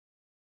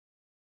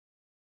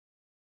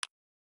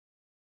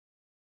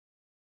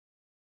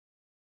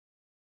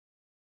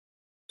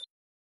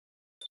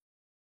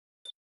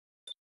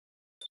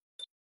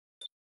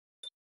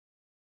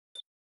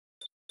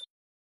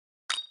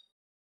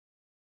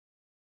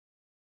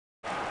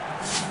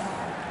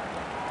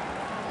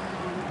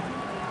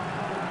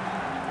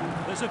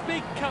There's a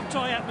big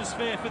cup-tie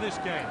atmosphere for this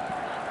game.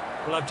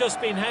 Well, I've just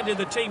been handed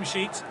the team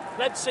sheets.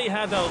 Let's see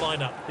how they'll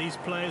line up. These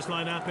players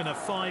line up in a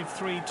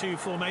 5-3-2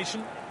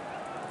 formation.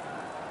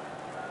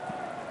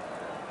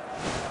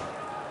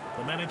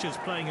 The manager's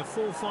playing a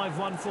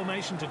 4-5-1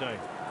 formation today.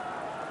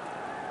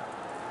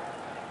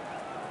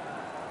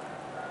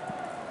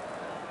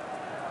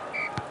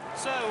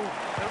 So,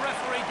 the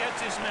referee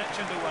gets his match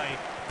underway.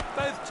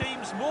 Both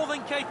teams more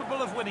than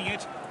capable of winning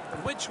it.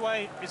 But which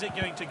way is it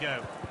going to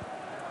go?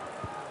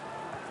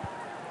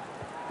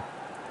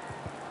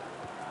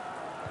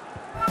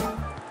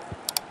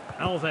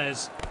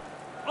 Alves.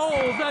 Oh,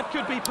 that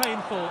could be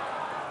painful.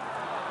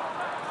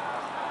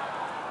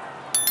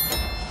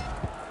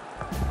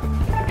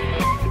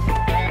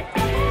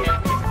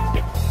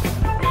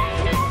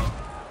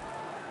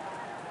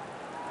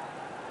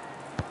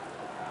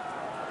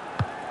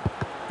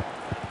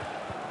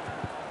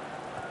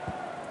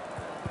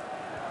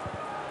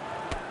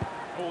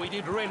 Oh, he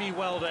did really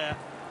well there.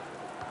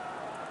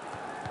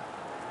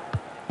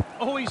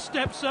 Oh, he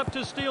steps up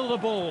to steal the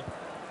ball.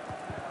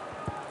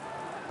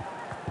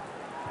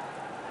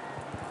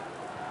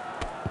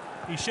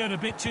 He showed a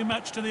bit too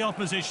much to the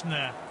opposition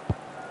there.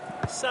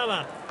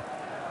 Salah.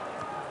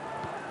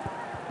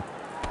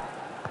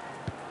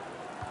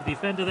 The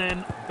defender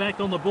then back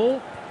on the ball.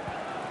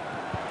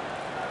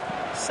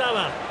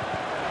 Salah.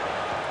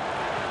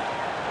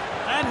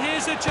 And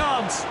here's a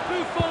chance.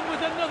 Buffon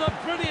with another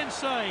brilliant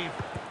save.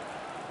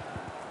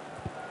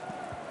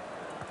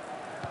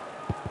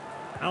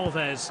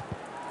 Alves.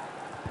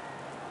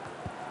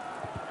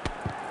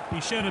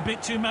 He showed a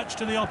bit too much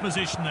to the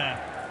opposition there.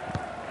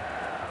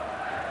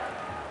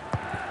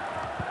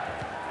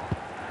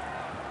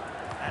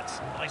 That's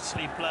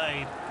nicely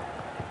played.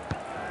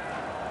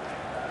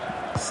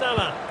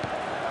 Salah.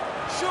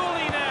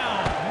 Surely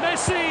now.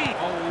 Messi.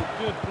 Oh,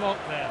 good block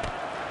there.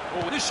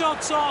 Oh, the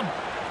shot's on.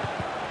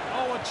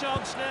 Oh, a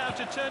chance now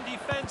to turn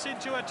defence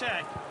into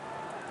attack.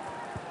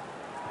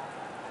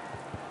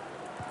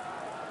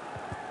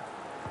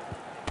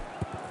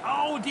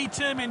 Oh,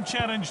 determined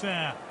challenge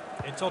there.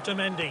 It's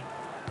Otamendi.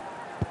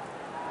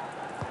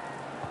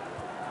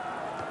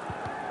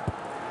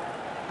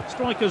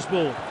 Striker's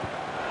ball.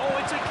 Oh,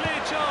 it's a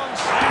clear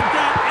chance. And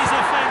that is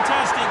a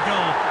fantastic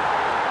goal.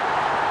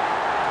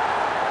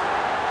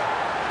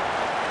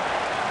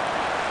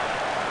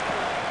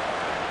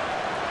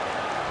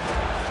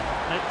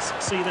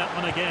 Let's see that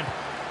one again.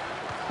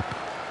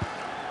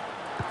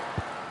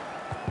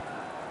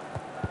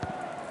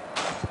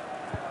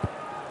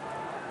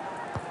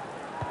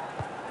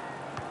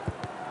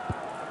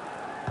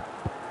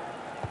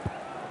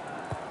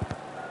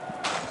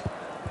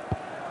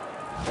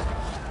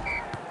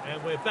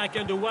 And we're back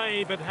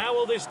underway, but how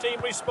will this team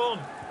respond?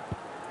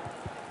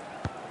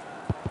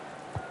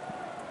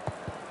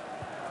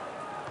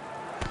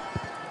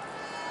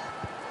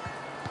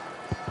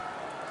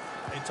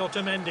 It's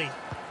Otamendi.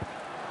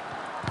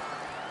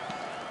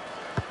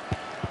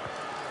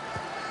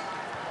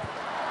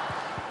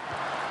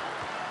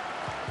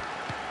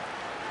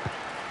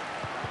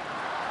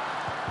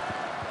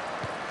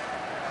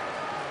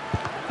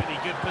 Really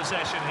good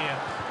possession here.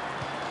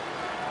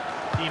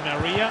 Di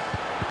Maria.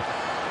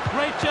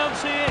 Great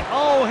chance here.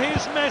 Oh,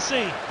 here's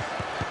Messi.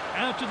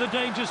 Out of the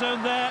danger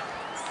zone there.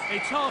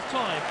 It's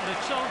half-time and a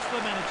chance for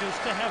the managers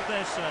to have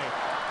their say.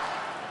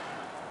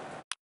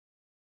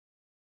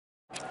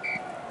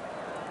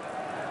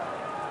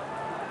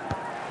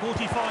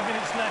 "45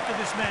 minutes left of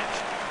this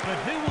match, but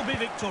who will be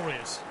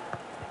victorious?"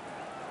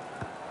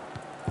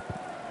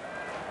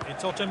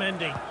 It's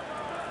Otamendi.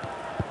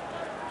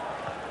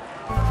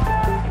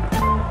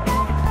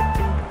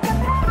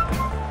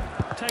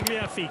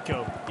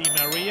 Tagliafico. Di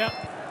Maria.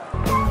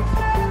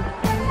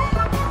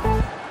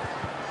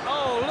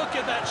 Oh, look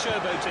at that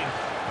showboating.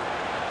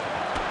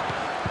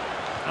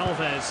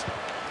 Alves.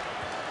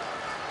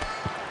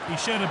 He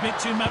showed a bit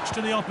too much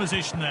to the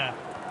opposition there.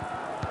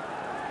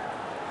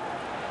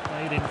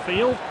 Played in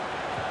field.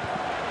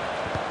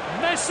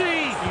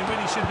 Messi! He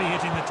really should be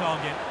hitting the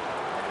target.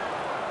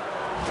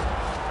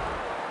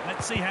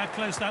 Let's see how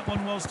close that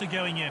one was to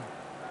going in.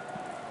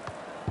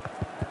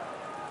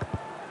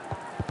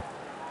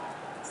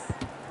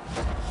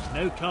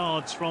 No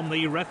cards from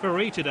the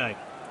referee today.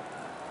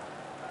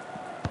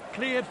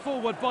 Cleared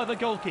forward by the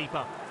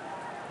goalkeeper.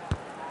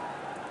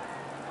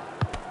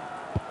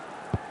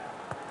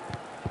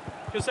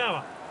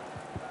 Kazawa.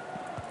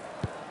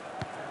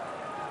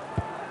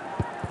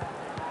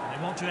 They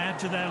want to add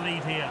to their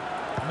lead here.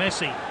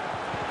 Messi.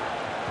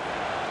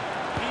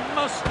 He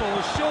must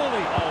score,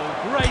 surely. Oh,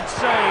 great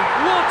save.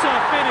 What a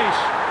finish.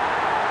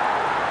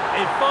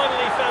 He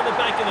finally found the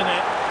back of the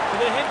net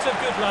with a hint of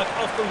good luck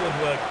off the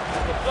woodwork.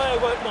 The player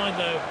won't mind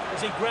though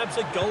as he grabs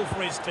a goal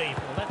for his team.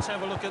 Well, let's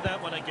have a look at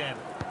that one again.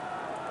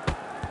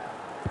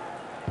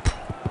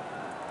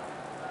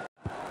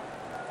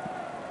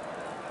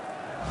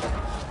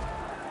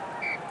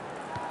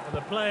 And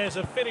the players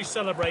have finished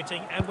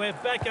celebrating and we're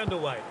back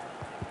underway.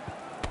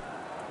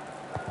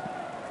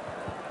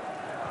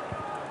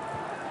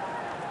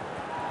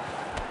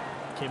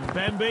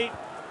 Kimpembe.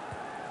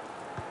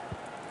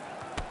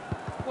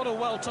 What a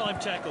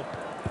well-timed tackle.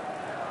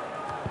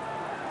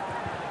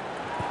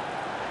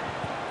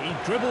 He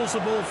dribbles the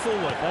ball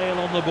forward. Bale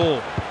on the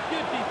ball.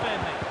 Good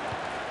defending.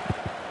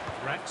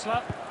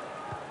 Draxler.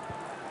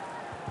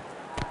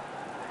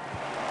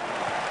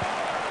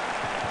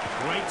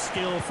 Great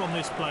skill from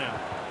this player.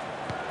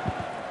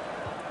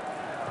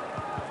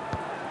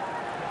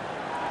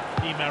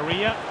 Di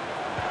Maria.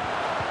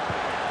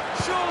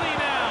 Surely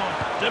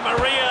now. Di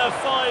Maria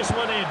fires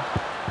one in.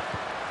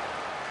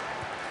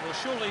 Well,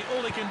 surely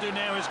all he can do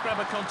now is grab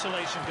a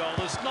consolation goal.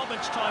 There's not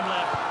much time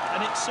left,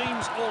 and it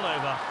seems all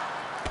over.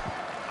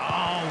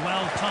 Oh,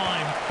 well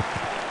timed.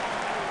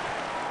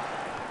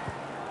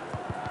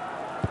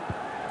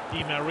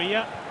 Di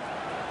Maria.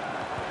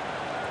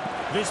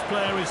 This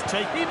player is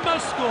taking. He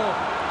must score.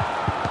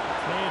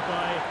 Cleared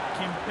by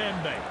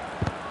Kimpembe.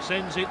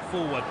 Sends it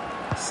forward.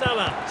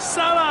 Salah.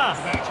 Salah!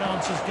 That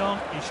chance is gone.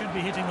 He should be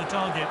hitting the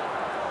target.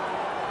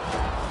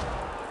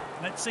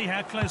 Let's see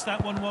how close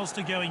that one was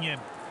to going in.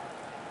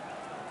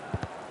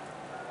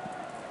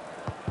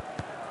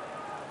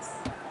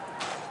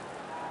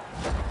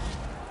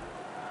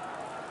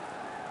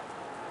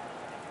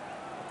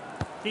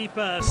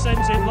 Keeper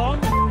sends it long.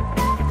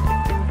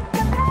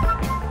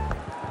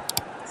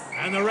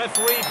 And the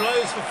referee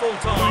blows for full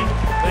time.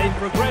 They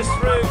progress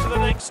through to the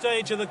next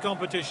stage of the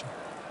competition.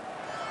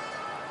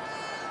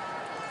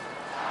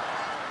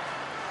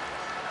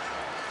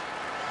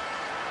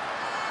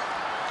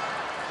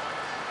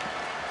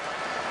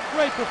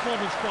 Great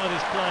performance by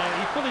this player.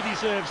 He fully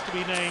deserves to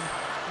be named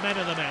man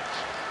of the match.